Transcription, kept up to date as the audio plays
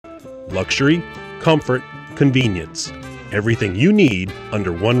Luxury, comfort, convenience. Everything you need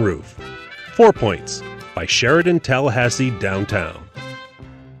under one roof. 4 Points by Sheridan Tallahassee Downtown.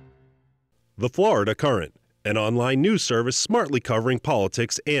 The Florida Current, an online news service smartly covering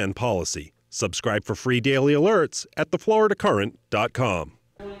politics and policy. Subscribe for free daily alerts at thefloridacurrent.com.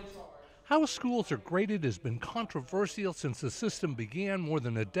 How schools are graded has been controversial since the system began more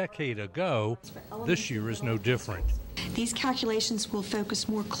than a decade ago. This year is no different. These calculations will focus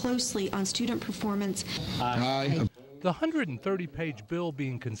more closely on student performance. The 130-page bill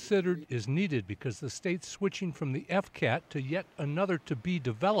being considered is needed because the state's switching from the FCAT to yet another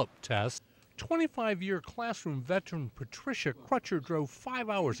to-be-developed test. 25-year classroom veteran Patricia Crutcher drove 5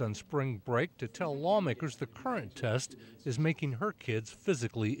 hours on spring break to tell lawmakers the current test is making her kids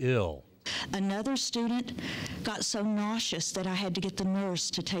physically ill. Another student got so nauseous that I had to get the nurse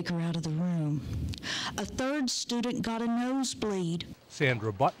to take her out of the room. A third student got a nosebleed.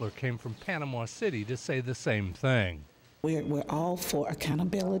 Sandra Butler came from Panama City to say the same thing. We're all for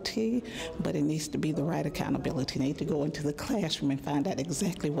accountability, but it needs to be the right accountability. You need to go into the classroom and find out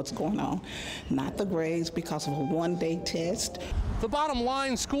exactly what's going on, not the grades because of a one-day test. The bottom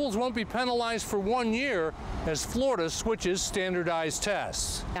line, schools won't be penalized for 1 year as Florida switches standardized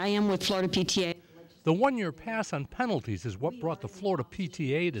tests. I am with Florida PTA. The 1-year pass on penalties is what brought the Florida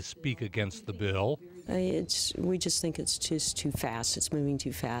PTA to speak against the bill. We just think it's just too fast. It's moving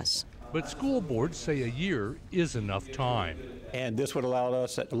too fast. But school boards say a year is enough time. And this would allow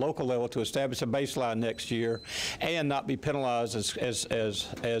us at the local level to establish a baseline next year and not be penalized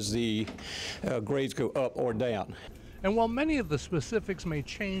as the grades go up or down. And while many of the specifics may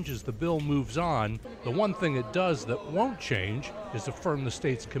change as the bill moves on, the one thing it does that won't change is affirm the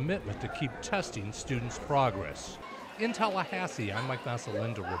state's commitment to keep testing students' progress. In Tallahassee, I'm Mike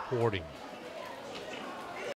Massalinda reporting.